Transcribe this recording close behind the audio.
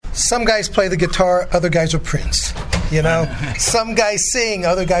some guys play the guitar, other guys are Prince. You know, some guys sing,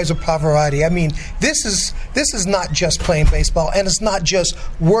 other guys are Pavarotti. I mean, this is not just playing baseball, and it's not just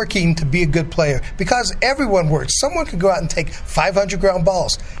working to be a good player, because everyone works. Someone could go out and take 500 ground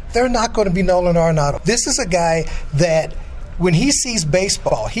balls. They're not going to be Nolan Arenado. This is a guy that, when he sees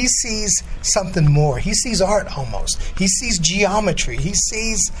baseball, he sees something more. He sees art almost. He sees geometry. He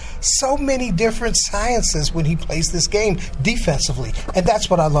sees so many different sciences when he plays this game defensively. And that's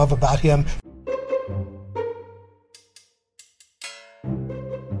what I love about him.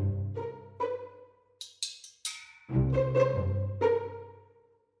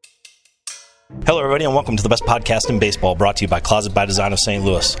 Hello, everybody, and welcome to the best podcast in baseball, brought to you by Closet by Design of St.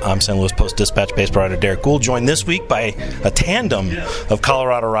 Louis. I'm St. Louis Post-Dispatch baseball writer Derek Gould, joined this week by a tandem of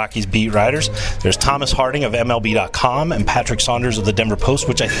Colorado Rockies beat writers. There's Thomas Harding of MLB.com and Patrick Saunders of the Denver Post,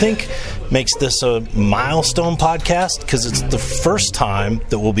 which I think makes this a milestone podcast because it's the first time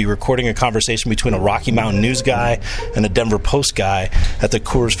that we'll be recording a conversation between a Rocky Mountain News guy and a Denver Post guy at the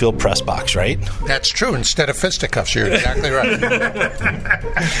Coors Field press box, right? That's true. Instead of fisticuffs, you're exactly right.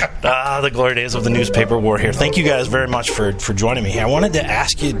 The glory days of the newspaper war here. Thank you guys very much for joining me here. I wanted to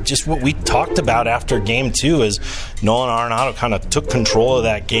ask you just what we talked about after Game 2 as Nolan Arenado kind of took control of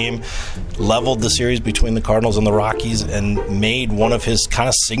that game, leveled the series between the Cardinals and the Rockies, and made one of his kind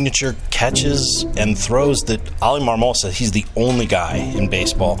of signature catches and throws that Oli Marmol says he's the only guy in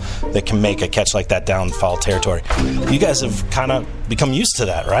baseball that can make a catch like that down foul territory. You guys have kind of become used to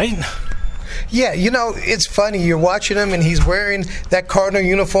that, right? Yeah, you know, it's funny. You're watching him, and he's wearing that Cardinal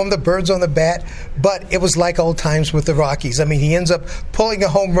uniform, the birds on the bat, but it was like old times with the Rockies. I mean, he ends up pulling a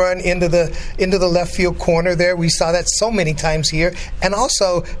home run into the left field corner there. We saw that so many times here. And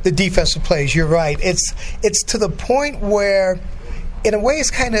also the defensive plays, you're right. It's to the point where, in a way,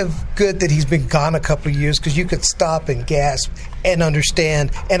 it's kind of good that he's been gone a couple of years because you could stop and gasp and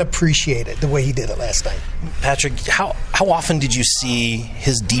understand and appreciate it the way he did it last night. Patrick, how often did you see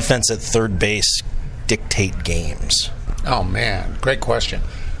his defense at third base dictate games? Oh, man. Great question.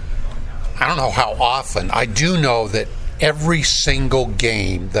 I don't know how often. I do know that every single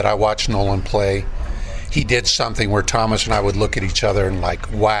game that I watched Nolan play, he did something where Thomas and I would look at each other and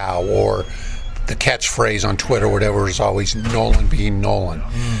like, wow, or the catchphrase on Twitter, whatever, is always Nolan being Nolan.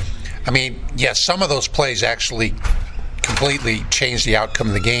 I mean, yes, some of those plays actually completely changed the outcome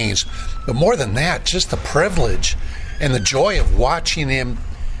of the games. But more than that, just the privilege and the joy of watching him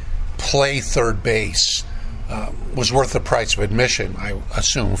play third base was worth the price of admission, I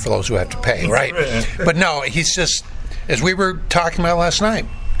assume, for those who have to pay, right? But no, he's just, as we were talking about last night,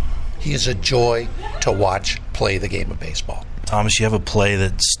 he is a joy to watch play the game of baseball. Thomas, you have a play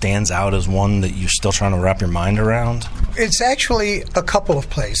that stands out as one that you're still trying to wrap your mind around? It's actually a couple of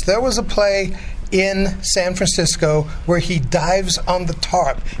plays. There was a play in San Francisco where he dives on the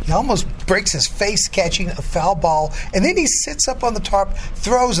tarp. He almost breaks his face catching a foul ball, and then he sits up on the tarp,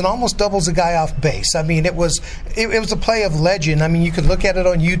 throws, and almost doubles a guy off base. I mean, it was a play of legend. I mean, you can look at it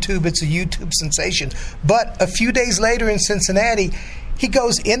on YouTube. It's a YouTube sensation. But a few days later in Cincinnati, he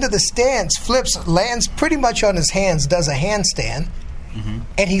goes into the stands, flips, lands pretty much on his hands, does a handstand,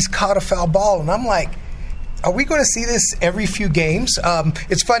 and he's caught a foul ball. And I'm like, are we going to see this every few games?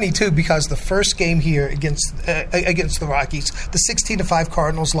 It's funny, too, because the first game here against the Rockies, the 16-5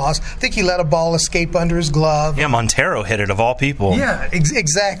 Cardinals lost. I think he let a ball escape under his glove. Yeah, Montero hit it, of all people. Yeah,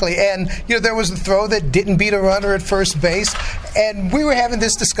 exactly. And, you know, there was a throw that didn't beat a runner at first base. And we were having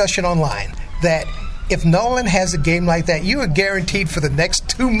this discussion online that if Nolan has a game like that, you are guaranteed for the next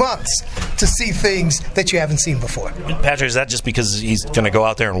 2 months to see things that you haven't seen before. Patrick, is that just because he's going to go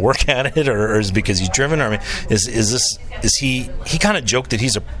out there and work at it, or is it because he's driven? Or, I mean, is he kind of joked that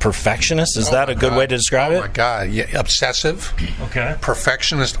he's a perfectionist? Is that a good way to describe it? Oh my God, yeah, obsessive, okay,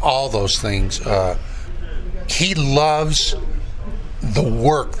 perfectionist, all those things. He loves the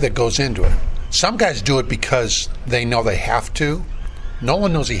work that goes into it. Some guys do it because they know they have to.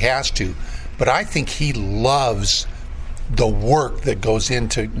 Nolan knows he has to. But I think he loves the work that goes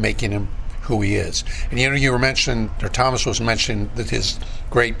into making him who he is. And you were mentioning, or Thomas was mentioning, that his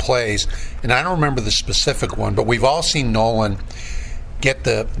great plays, and I don't remember the specific one, but we've all seen Nolan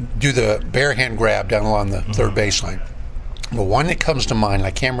do the bare hand grab down along the third baseline. The one that comes to mind,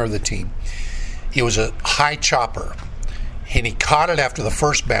 I can't remember the team, it was a high chopper, and he caught it after the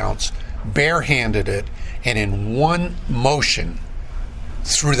first bounce, barehanded it, and in one motion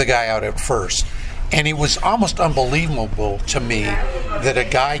threw the guy out at first. And it was almost unbelievable to me that a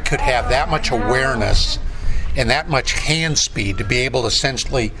guy could have that much awareness and that much hand speed to be able to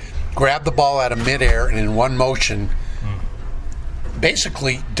essentially grab the ball out of midair and in one motion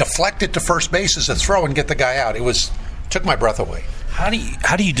basically deflect it to first base as a throw and get the guy out. It took my breath away. How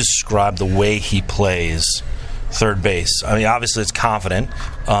do you describe the way he plays third base? I mean, obviously it's confident.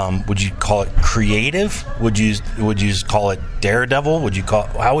 Would you call it creative? Would you call it daredevil?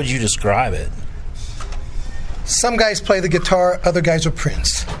 How would you describe it? Some guys play the guitar, other guys are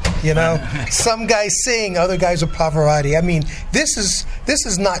Prince. You know, some guys sing, other guys are Pavarotti. I mean, this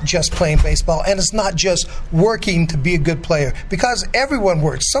is not just playing baseball, and it's not just working to be a good player, because everyone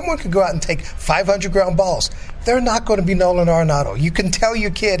works. Someone could go out and take 500 ground balls. They're not going to be Nolan Arenado. You can tell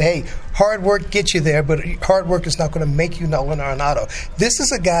your kid, hey, hard work gets you there, but hard work is not going to make you Nolan Arenado. This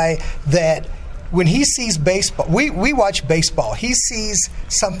is a guy that, when he sees baseball, we watch baseball. He sees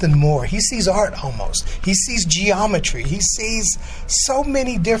something more. He sees art almost. He sees geometry. He sees so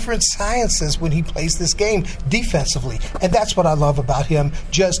many different sciences when he plays this game defensively. And that's what I love about him.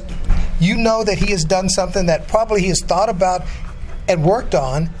 Just, you know that he has done something that probably he has thought about and worked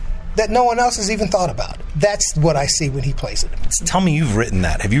on that no one else has even thought about. That's what I see when he plays it. Tell me you've written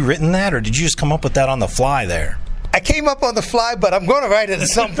that. Have you written that, or did you just come up with that on the fly there? I came up on the fly, but I'm going to write it at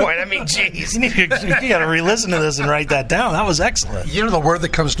some point. I mean, geez. You got to re-listen to this and write that down. That was excellent. You know, the word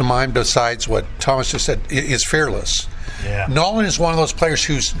that comes to mind besides what Thomas just said is fearless. Yeah. Nolan is one of those players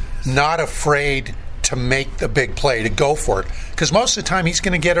who's not afraid to make the big play, to go for it, because most of the time he's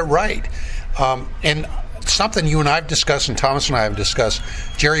going to get it right. And something you and I have discussed, and Thomas and I have discussed,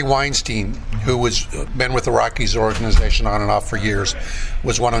 Jerry Weinstein, who was been with the Rockies organization on and off for years,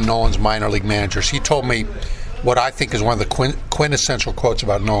 was one of Nolan's minor league managers. He told me what I think is one of the quintessential quotes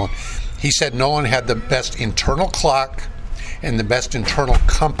about Nolan. He said Nolan had the best internal clock and the best internal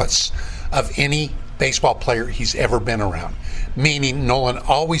compass of any baseball player he's ever been around. Meaning Nolan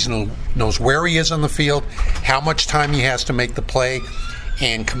always knows where he is on the field, how much time he has to make the play,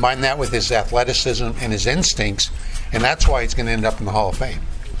 and combine that with his athleticism and his instincts, and that's why he's going to end up in the Hall of Fame.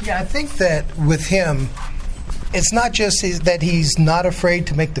 Yeah, I think that with him, it's not just that he's not afraid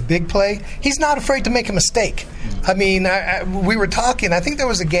to make the big play. He's not afraid to make a mistake. I mean, we were talking, I think there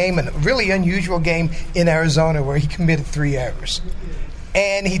was a game, a really unusual game in Arizona where he committed 3 errors.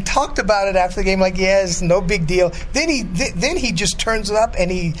 And he talked about it after the game like, yeah, it's no big deal. Then he just turns it up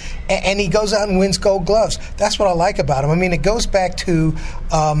and he goes out and wins Gold Gloves. That's what I like about him. I mean, it goes back to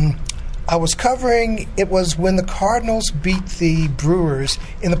I was covering, it was when the Cardinals beat the Brewers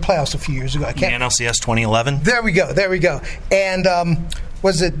in the playoffs a few years ago. NLCS 2011? There we go. And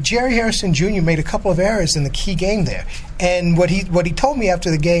was it Jerry Harrison Jr. made a couple of errors in the key game there. And what he told me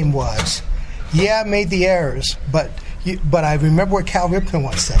after the game was, yeah, I made the errors, but I remember what Cal Ripken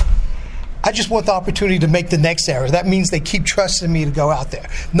once said. I just want the opportunity to make the next error. That means they keep trusting me to go out there.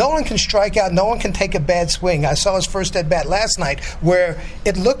 No one can strike out. No one can take a bad swing. I saw his first at-bat last night where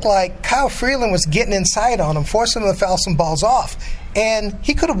it looked like Kyle Freeland was getting inside on him, forcing him to foul some balls off. And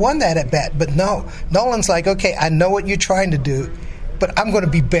he could have won that at-bat, but no. Nolan's like, okay, I know what you're trying to do, but I'm going to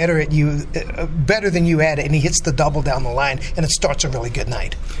be better than you at it. And he hits the double down the line, and it starts a really good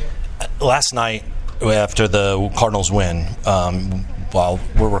night. Last night, after the Cardinals win, while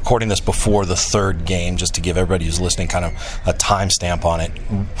we're recording this before the third game, just to give everybody who's listening kind of a timestamp on it,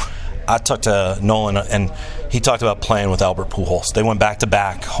 I talked to Nolan, and he talked about playing with Albert Pujols. They went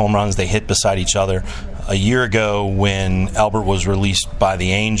back-to-back home runs. They hit beside each other. A year ago, when Albert was released by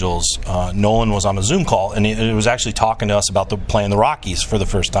the Angels, Nolan was on a Zoom call, and he was actually talking to us about playing the Rockies for the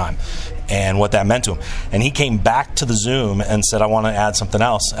first time and what that meant to him. And he came back to the Zoom and said, I want to add something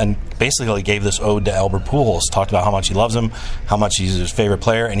else, and basically gave this ode to Albert Pujols, talked about how much he loves him, how much he's his favorite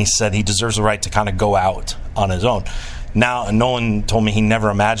player, and he said he deserves the right to kind of go out on his own. Now, Nolan told me he never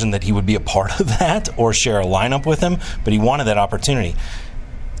imagined that he would be a part of that or share a lineup with him, but he wanted that opportunity.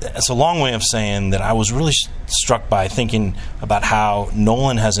 It's a long way of saying that I was really struck by thinking about how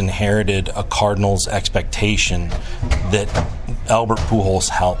Nolan has inherited a Cardinals expectation that Albert Pujols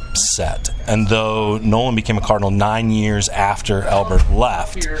helped set. And though Nolan became a Cardinal 9 years after Albert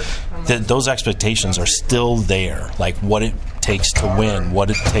left, those expectations are still there, like what it takes to win, what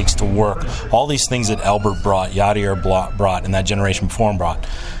it takes to work, all these things that Albert brought, Yadier brought, and that generation before him brought.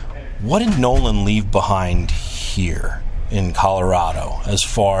 What did Nolan leave behind here in Colorado as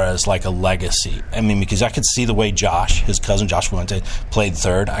far as like a legacy? I mean, because I could see the way his cousin Josh Fuente, played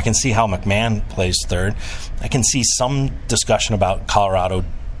third. I can see how McMahon plays third. I can see some discussion about Colorado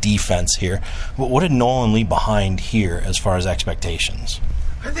defense here. What did Nolan leave behind here as far as expectations?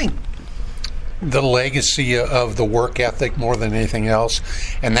 I think the legacy of the work ethic more than anything else,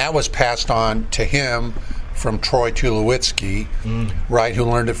 and that was passed on to him from Troy Tulowitzki, right, who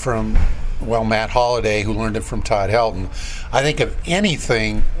learned it from Matt Holliday, who learned it from Todd Helton. I think if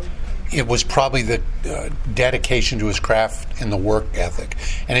anything, it was probably the dedication to his craft and the work ethic.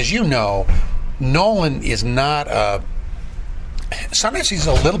 And as you know, Nolan is not sometimes he's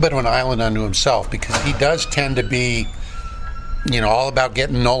a little bit of an island unto himself because he does tend to be, all about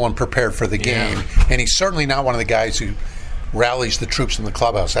getting Nolan prepared for the game. And he's certainly not one of the guys who rallies the troops in the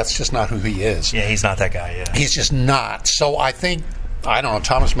clubhouse. That's just not who he is. Yeah, he's not that guy. Yeah, he's just not. So I don't know,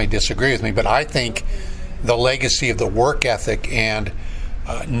 Thomas may disagree with me, but I think the legacy of the work ethic and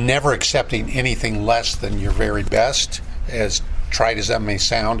never accepting anything less than your very best, as trite as that may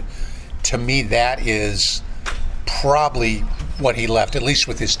sound, to me that is probably what he left, at least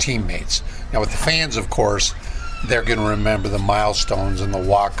with his teammates. Now with the fans, of course, they're going to remember the milestones and the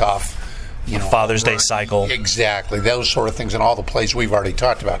walk-off, Father's Day cycle. Exactly, those sort of things and all the plays we've already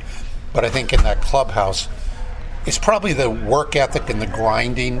talked about. But I think in that clubhouse, it's probably the work ethic and the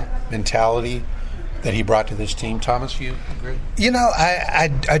grinding mentality that he brought to this team. Thomas, you agree?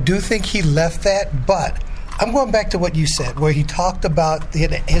 I do think he left that, but I'm going back to what you said, where he talked about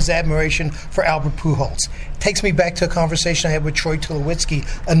his admiration for Albert Pujols. It takes me back to a conversation I had with Troy Tulowitzki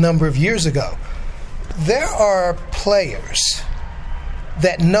a number of years ago. There are players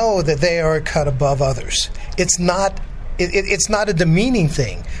that know that they are a cut above others. It's not a demeaning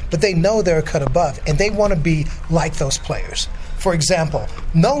thing, but they know they're a cut above, and they want to be like those players. For example,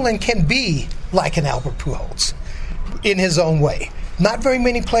 Nolan can be like an Albert Pujols in his own way. Not very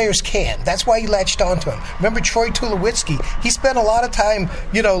many players can. That's why he latched onto him. Remember Troy Tulowitzki? He spent a lot of time,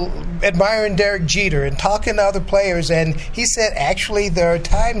 admiring Derek Jeter and talking to other players, and he said, actually, there are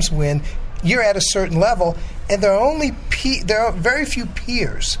times when you're at a certain level, and there are very few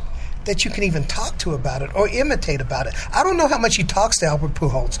peers that you can even talk to about it or imitate about it. I don't know how much he talks to Albert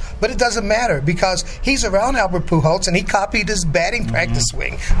Pujols, but it doesn't matter because he's around Albert Pujols and he copied his batting practice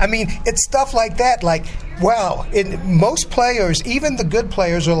swing. I mean, it's stuff like that. Like, wow, most players, even the good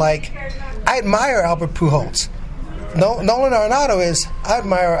players, are like, I admire Albert Pujols. Nolan Arenado is, I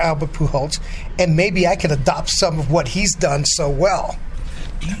admire Albert Pujols, and maybe I can adopt some of what he's done so well.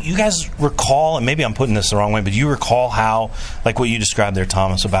 You guys recall, and maybe I'm putting this the wrong way, but you recall how, like what you described there,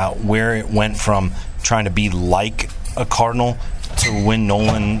 Thomas, about where it went from trying to be like a Cardinal to when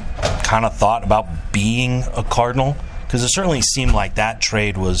Nolan kind of thought about being a Cardinal? Because it certainly seemed like that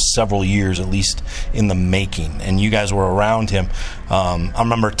trade was several years, at least, in the making, and you guys were around him. I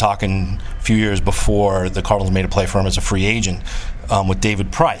remember talking a few years before the Cardinals made a play for him as a free agent with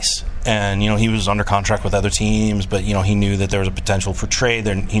David Price. And, he was under contract with other teams, but, he knew that there was a potential for trade.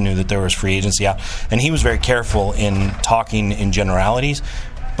 He knew that there was free agency out. And he was very careful in talking in generalities.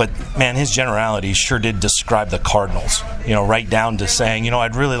 But, man, his generalities sure did describe the Cardinals, right down to saying,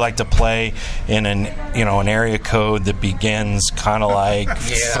 I'd really like to play in an area code that begins kind of like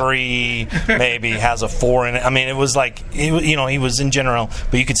 3, maybe has a 4 in it. I mean, it was like, he was in general,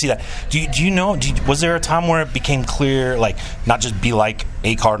 but you could see that. Was there a time where it became clear, like, not just be like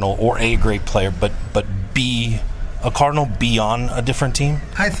a Cardinal or a great player, but be a Cardinal, be on a different team?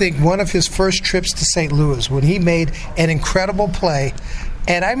 I think one of his first trips to St. Louis, when he made an incredible play,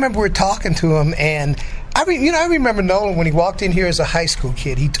 and I remember we were talking to him, and I remember Nolan when he walked in here as a high school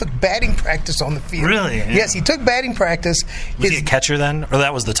kid. He took batting practice on the field. Really? Yeah. Yes, he took batting practice. Was he a catcher then? Or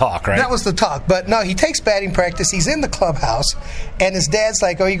that was the talk, right? That was the talk. But no, he takes batting practice. He's in the clubhouse, and his dad's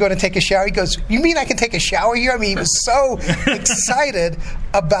like, "Oh, you going to take a shower?" He goes, "You mean I can take a shower here?" I mean, he was so excited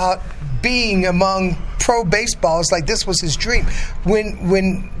about being among pro baseball. It's like this was his dream.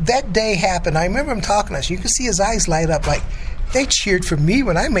 When that day happened, I remember him talking to us. You could see his eyes light up like, they cheered for me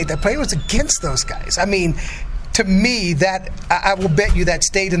when I made that play. It was against those guys. I mean, to me, that I will bet you that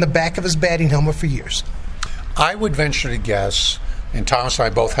stayed in the back of his batting helmet for years. I would venture to guess, and Thomas and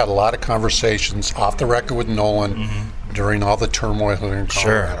I both had a lot of conversations off the record with Nolan during all the turmoil here in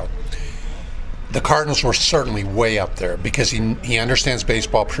Colorado. Sure. The Cardinals were certainly way up there because he understands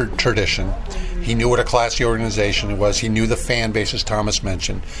baseball tradition. He knew what a classy organization it was. He knew the fan base, as Thomas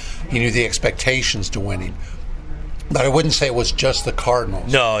mentioned. He knew the expectations to winning. But I wouldn't say it was just the Cardinals.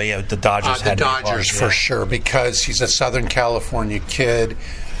 No, yeah, the Dodgers had the Dodgers for sure, because he's a Southern California kid.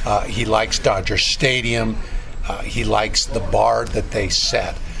 He likes Dodger Stadium. He likes the bar that they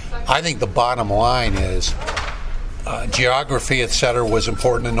set. I think the bottom line is geography, etc., was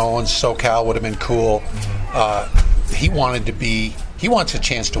important to Nolan. SoCal would have been cool. He wants a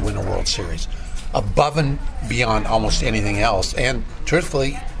chance to win a World Series above and beyond almost anything else. And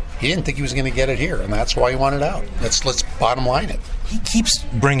truthfully, he didn't think he was going to get it here, and that's why he wanted out. Let's bottom line it. He keeps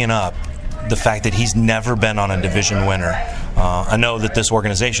bringing up the fact that he's never been on a division winner. I know that this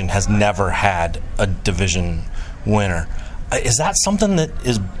organization has never had a division winner. Is that something that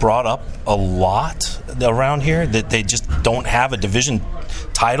is brought up a lot around here, that they just don't have a division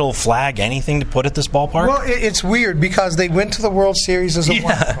title, flag, anything to put at this ballpark? Well, it's weird because they went to the World Series as a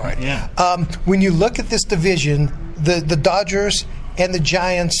wild card. Yeah. When you look at this division, the Dodgers and the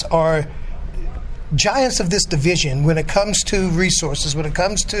Giants are giants of this division when it comes to resources, when it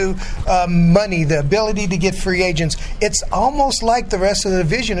comes to money, the ability to get free agents. It's almost like the rest of the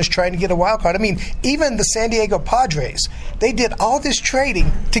division is trying to get a wild card. I mean, even the San Diego Padres, they did all this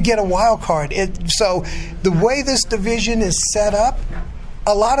trading to get a wild card. So the way this division is set up,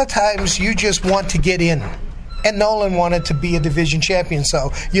 a lot of times you just want to get in. And Nolan wanted to be a division champion.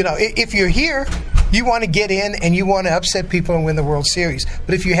 So, if you're here, you want to get in and you want to upset people and win the World Series.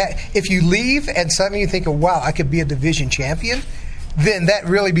 But if you leave and suddenly you think, wow, I could be a division champion, then that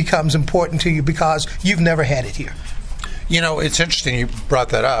really becomes important to you because you've never had it here. It's interesting you brought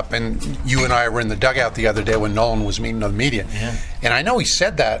that up, and you and I were in the dugout the other day when Nolan was meeting with the media. Yeah. And I know he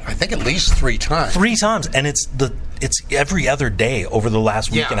said that, I think, at least 3 times. 3 times, and it's every other day over the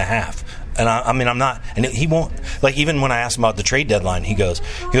last week and a half. And I'm not, and he won't, like, even when I asked him about the trade deadline, he goes,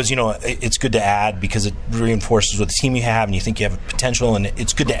 it's good to add because it reinforces what the team you have and you think you have potential, and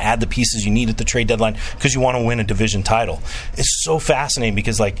it's good to add the pieces you need at the trade deadline because you want to win a division title. It's so fascinating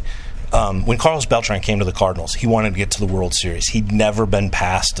because, when Carlos Beltran came to the Cardinals, he wanted to get to the World Series. He'd never been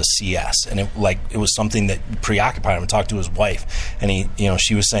past a CS, and it was something that preoccupied him. I talked to his wife, and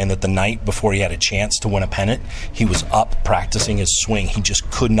she was saying that the night before he had a chance to win a pennant, he was up practicing his swing. He just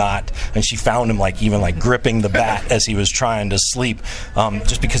could not, and she found him even gripping the bat as he was trying to sleep,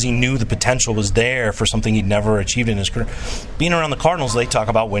 just because he knew the potential was there for something he'd never achieved in his career. Being around the Cardinals, they talk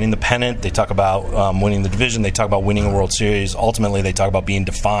about winning the pennant, they talk about winning the division, they talk about winning a World Series. Ultimately, they talk about being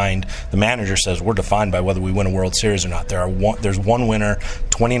defined. The manager says we're defined by whether we win a World Series or not. There's one winner,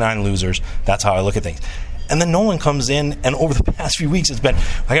 29 losers. That's how I look at things. And then Nolan comes in, and over the past few weeks, it's been,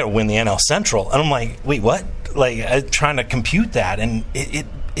 I got to win the NL Central. And I'm like, wait, what? I'm trying to compute that, and it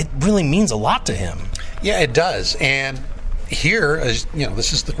really means a lot to him. Yeah, it does. And here, as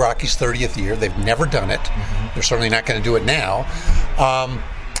this is the Rockies' 30th year. They've never done it. Mm-hmm. They're certainly not going to do it now.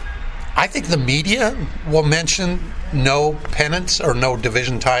 I think the media will mention no pennants or no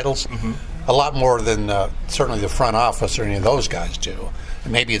division titles a lot more than certainly the front office or any of those guys do.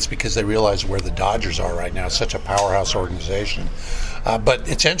 And maybe it's because they realize where the Dodgers are right now. It's such a powerhouse organization. But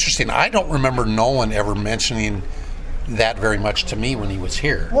it's interesting. I don't remember Nolan ever mentioning that very much to me when he was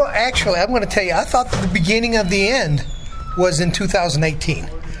here. Well, actually, I'm going to tell you, I thought the beginning of the end was in 2018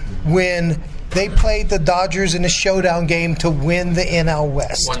 when they played the Dodgers in a showdown game to win the NL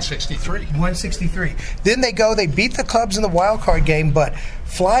West. 163. Then they beat the Cubs in the wild card game, but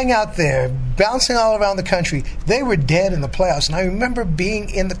flying out there, bouncing all around the country, they were dead in the playoffs. And I remember being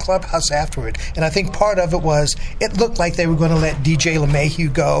in the clubhouse afterward, and I think part of it was it looked like they were going to let DJ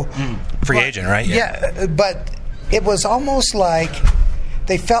LeMahieu go. Free agent, right? Yeah, but it was almost like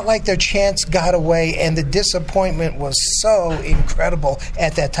they felt like their chance got away, and the disappointment was so incredible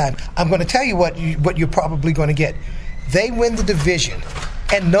at that time. I'm going to tell you what you're probably going to get. They win the division,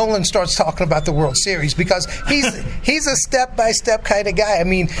 and Nolan starts talking about the World Series because he's a step-by-step kind of guy. I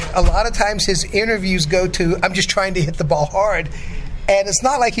mean, a lot of times his interviews go to, I'm just trying to hit the ball hard. And it's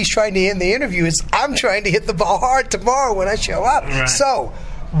not like he's trying to end the interview. It's, I'm trying to hit the ball hard tomorrow when I show up. Right. So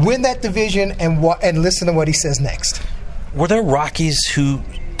win that division and listen to what he says next. Were there Rockies who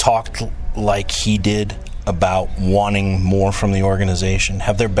talked like he did about wanting more from the organization?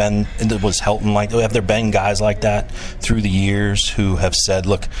 Have there been, was Helton like, have there been guys like that through the years who have said,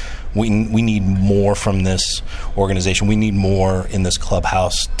 look, we need more from this organization. We need more in this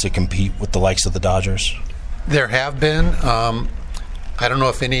clubhouse to compete with the likes of the Dodgers? There have been. I don't know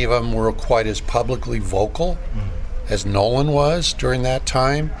if any of them were quite as publicly vocal as Nolan was during that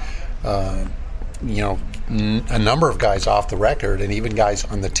time. A number of guys off the record, and even guys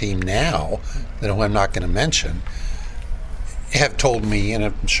on the team now that I'm not going to mention, have told me, and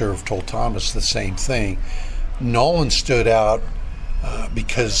I'm sure have told Thomas the same thing. Nolan stood out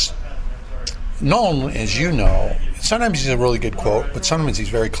because Nolan, as you know, sometimes he's a really good quote, but sometimes he's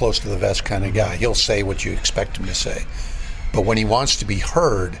very close to the vest kind of guy. He'll say what you expect him to say. But when he wants to be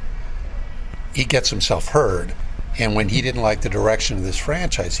heard, he gets himself heard. And when he didn't like the direction of this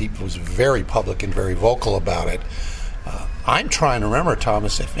franchise, he was very public and very vocal about it. I'm trying to remember,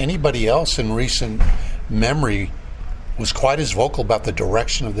 Thomas, if anybody else in recent memory was quite as vocal about the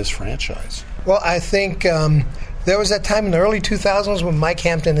direction of this franchise. Well, I think there was that time in the early 2000s when Mike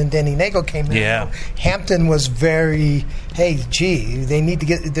Hampton and Denny Nagel came in. Yeah. Hampton was very, hey, they need to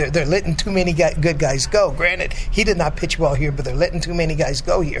get, they're letting too many good guys go. Granted, he did not pitch well here, but they're letting too many guys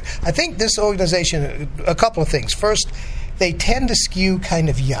go here. I think this organization, a couple of things. First, they tend to skew kind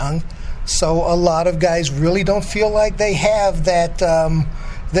of young, so a lot of guys really don't feel like they have that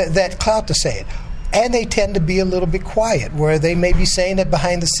clout to say it. and they tend to be a little bit quiet, where they may be saying it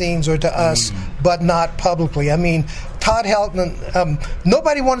behind the scenes or to us, but not publicly. I mean, Todd Helton,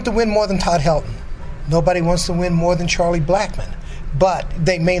 nobody wanted to win more than Todd Helton. Nobody wants to win more than Charlie Blackmon. But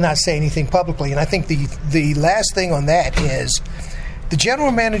they may not say anything publicly. And I think the last thing on that is the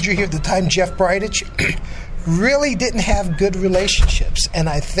general manager here at the time, Jeff Bridich, really didn't have good relationships. And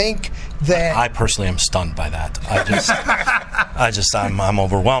I think that I personally am stunned by that. I'm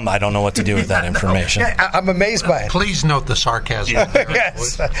overwhelmed. I don't know what to do with that information. I'm amazed by it. Please note the sarcasm.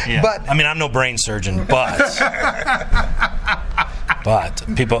 Yes. Yeah. But I mean, I'm no brain surgeon, but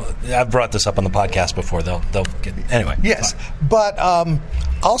people, I've brought this up on the podcast before. They'll get anyway. yes, but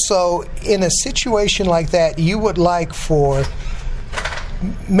also in a situation like that, you would like for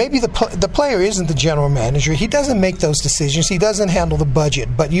maybe the player isn't the general manager. He doesn't make those decisions. He doesn't handle the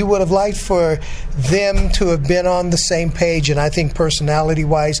budget. But you would have liked for them to have been on the same page, and I think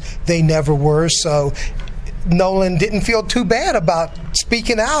personality-wise, they never were. So Nolan didn't feel too bad about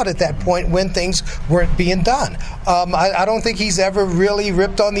speaking out at that point when things weren't being done. I don't think he's ever really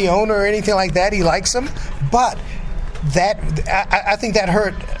ripped on the owner or anything like that. He likes him, but I think that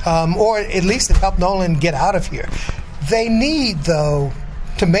hurt, or at least it helped Nolan get out of here. They need, though,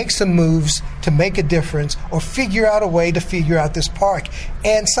 to make some moves to make a difference or figure out a way to figure out this park.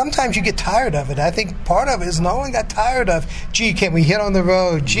 And sometimes you get tired of it. I think part of it is Nolan got tired of, gee, can we hit on the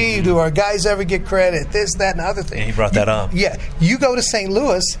road? Gee, do our guys ever get credit? This, that, and the other thing. Yeah, he brought that up. Yeah. You go to St.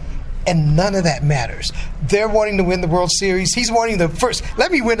 Louis, and none of that matters. They're wanting to win the World Series. He's wanting the first.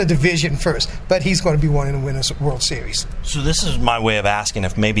 Let me win a division first. But he's going to be wanting to win a World Series. So this is my way of asking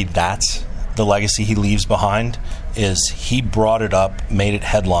if maybe that's the legacy he leaves behind, is he brought it up, made it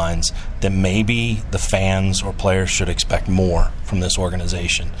headlines, that maybe the fans or players should expect more from this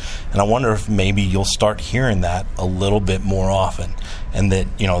organization. And I wonder if maybe you'll start hearing that a little bit more often, and that,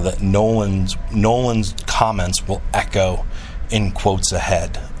 you know, that Nolan's comments will echo in quotes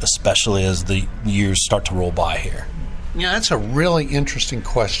ahead, especially as the years start to roll by here. Yeah, that's a really interesting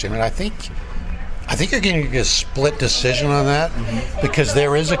question, and I think you're going to get a split decision on that, because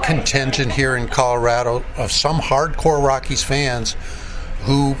there is a contingent here in Colorado of some hardcore Rockies fans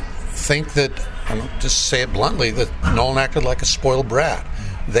who think that, I'll just say it bluntly, that Nolan acted like a spoiled brat.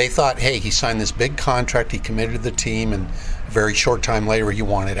 They thought, hey, he signed this big contract, he committed to the team, and a very short time later he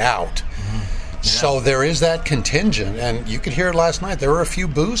wanted out. Yeah. So there is that contingent, and you could hear it last night. There were a few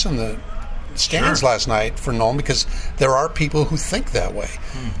boos in the stands last night for Nolan, because there are people who think that way.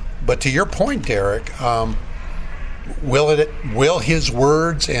 But to your point, Derek, will his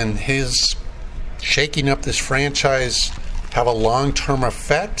words and his shaking up this franchise have a long-term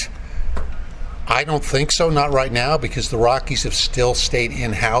effect? I don't think so, not right now, because the Rockies have still stayed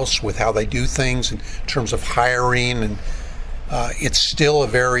in-house with how they do things in terms of hiring, and it's still a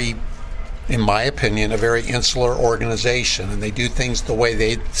very, in my opinion, a very insular organization, and they do things the way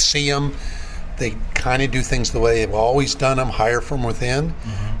they see them. They kind of do things the way they've always done them, hire from within.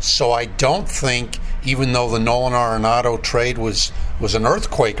 So I don't think, even though the Nolan Arenado trade was an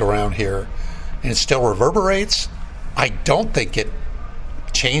earthquake around here, and it still reverberates, I don't think it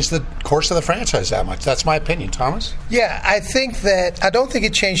changed the course of the franchise that much. That's my opinion. Thomas? Yeah, I don't think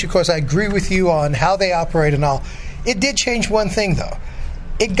it changed the course. I agree with you on how they operate and all. It did change one thing, though.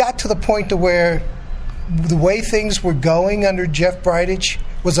 It got to the point to where the way things were going under Jeff Bridich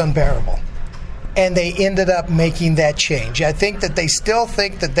was unbearable. And they ended up making that change. I think that they still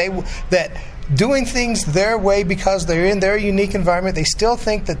think that doing things their way, because they're in their unique environment, they still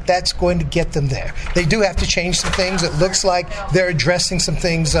think that that's going to get them there. They do have to change some things. It looks like they're addressing some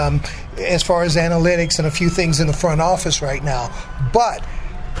things as far as analytics and a few things in the front office right now. But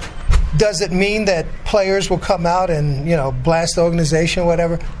does it mean that players will come out and, blast the organization or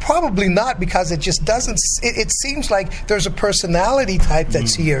whatever? Probably not, because it just doesn't. It seems like there's a personality type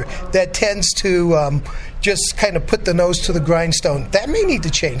that's here that tends to just kind of put the nose to the grindstone. That may need to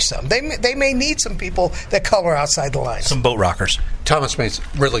change some. They may need some people that color outside the lines. Some boat rockers. Thomas made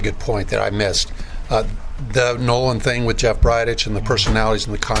a really good point that I missed. The Nolan thing with Jeff Bridich and the personalities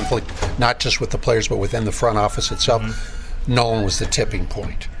and the conflict, not just with the players but within the front office itself, Nolan was the tipping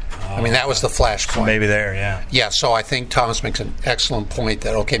point. I mean, that was the flashpoint. So maybe there, yeah. Yeah, so I think Thomas makes an excellent point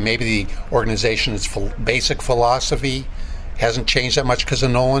that, okay, maybe the organization's basic philosophy hasn't changed that much because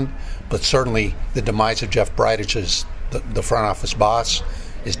of Nolan, but certainly the demise of Jeff Bridich as the front office boss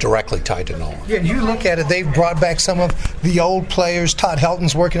is directly tied to Nolan. Yeah, you look at it, they've brought back some of the old players. Todd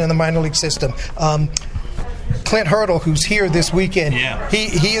Helton's working in the minor league system. Clint Hurdle, who's here this weekend,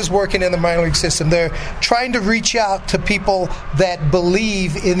 he is working in the minor league system. They're trying to reach out to people that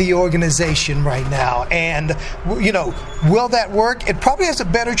believe in the organization right now. And, will that work? It probably has a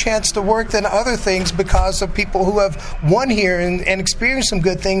better chance to work than other things because of people who have won here and experienced some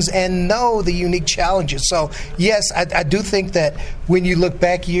good things and know the unique challenges. So, yes, I do think that when you look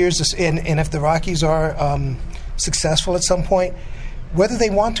back years, and if the Rockies are successful at some point, whether they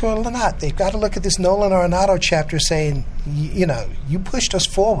want to or not, they've got to look at this Nolan Arenado chapter saying, you pushed us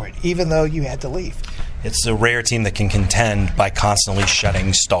forward, even though you had to leave. It's a rare team that can contend by constantly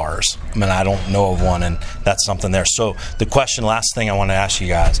shedding stars. I mean, I don't know of one, and that's something there. So the question, last thing I want to ask you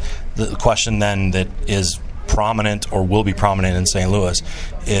guys, the question then that is prominent or will be prominent in St. Louis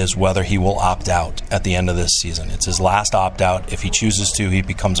is whether he will opt out at the end of this season. It's his last opt-out. If he chooses to, he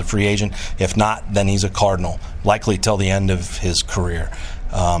becomes a free agent. If not, then he's a Cardinal, likely till the end of his career.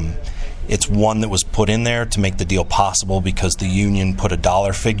 It's one that was put in there to make the deal possible because the union put a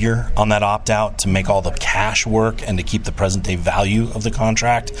dollar figure on that opt-out to make all the cash work and to keep the present-day value of the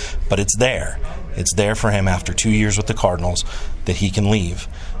contract. But it's there. It's there for him after 2 years with the Cardinals that he can leave.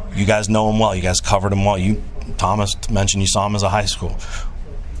 You guys know him well. You guys covered him well. Thomas mentioned you saw him as a high school.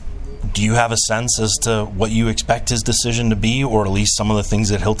 Do you have a sense as to what you expect his decision to be, or at least some of the things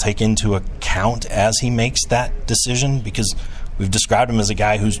that he'll take into account as he makes that decision? Because we've described him as a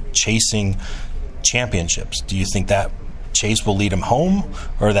guy who's chasing championships. Do you think that chase will lead him home,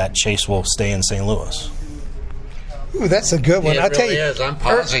 or that chase will stay in St. Louis? Ooh, that's a good one. It I'll tell really you. is. I'm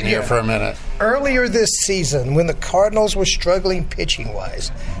pausing here for a minute. Earlier this season, when the Cardinals were struggling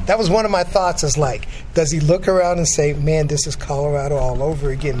pitching-wise, that was one of my thoughts. Is like, does he look around and say, "Man, this is Colorado all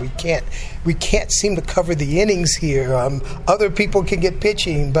over again. We can't seem to cover the innings here. Other people can get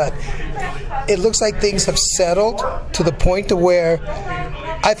pitching, but it looks like things have settled to the point to where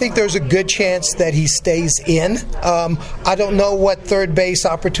I think there's a good chance that he stays in. I don't know what third base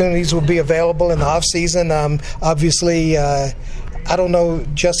opportunities will be available in the offseason. Obviously, I don't know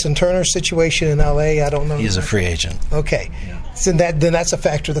Justin Turner's situation in L.A. I don't know. He's a free agent. Okay. Yeah. So then that's a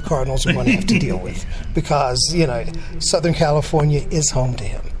factor the Cardinals are going to have to deal with because, Southern California is home to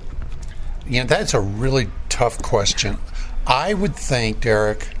him. That's a really tough question. I would think,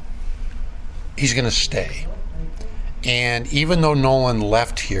 Derek, he's going to stay. And even though Nolan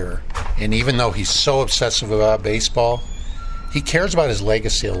left here, and even though he's so obsessive about baseball, he cares about his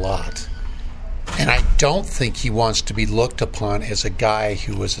legacy a lot. And I don't think he wants to be looked upon as a guy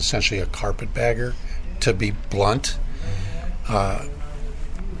who was essentially a carpetbagger, to be blunt.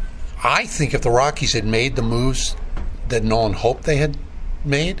 I think if the Rockies had made the moves that Nolan hoped they had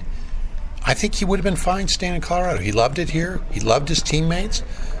made, I think he would have been fine staying in Colorado. He loved it here. He loved his teammates.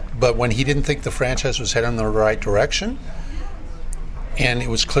 But when he didn't think the franchise was heading in the right direction, and it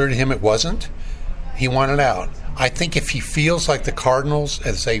was clear to him it wasn't, he wanted out. I think if he feels like the Cardinals,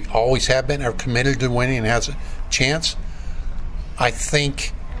 as they always have been, are committed to winning and has a chance, I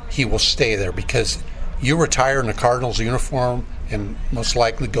think he will stay there because you retire in a Cardinals uniform and most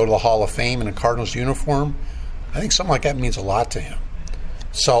likely go to the Hall of Fame in a Cardinals uniform. I think something like that means a lot to him.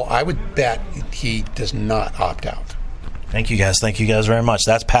 So I would bet he does not opt out. Thank you guys very much.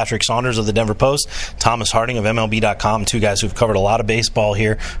 That's Patrick Saunders of the Denver Post, Thomas Harding of MLB.com, two guys who've covered a lot of baseball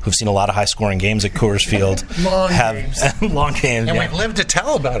here, who've seen a lot of high-scoring games at Coors Field. Long games. And we've lived to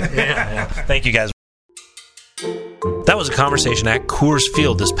tell about it. Yeah. Thank you guys. That was a conversation at Coors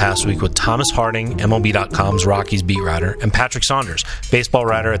Field this past week with Thomas Harding, MLB.com's Rockies beat writer, and Patrick Saunders, baseball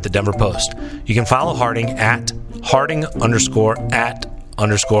writer at the Denver Post. You can follow Harding at Harding_MLB.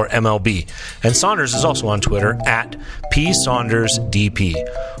 And Saunders is also on Twitter at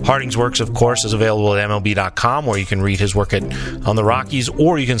PSaundersDP. Harding's works, of course, is available at MLB.com, where you can read his work on the Rockies,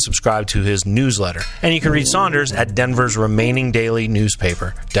 or you can subscribe to his newsletter. And you can read Saunders at Denver's remaining daily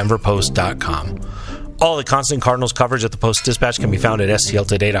newspaper, DenverPost.com. All the constant Cardinals coverage at the Post-Dispatch can be found at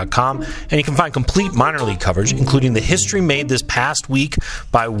STLtoday.com, and you can find complete minor league coverage, including the history made this past week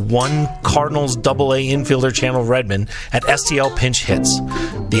by one Cardinals AA infielder, Chandler Redmond, at STL Pinch Hits,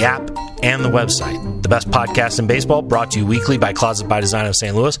 the app and the website. The best podcast in baseball, brought to you weekly by Closet by Design of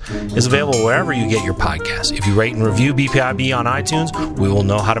St. Louis, is available wherever you get your podcasts. If you rate and review BPIB on iTunes, we will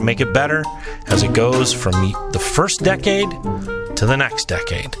know how to make it better as it goes from the first decade to the next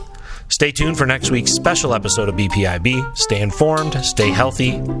decade. Stay tuned for next week's special episode of BPIB. Stay informed, stay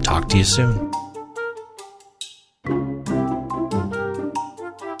healthy. Talk to you soon.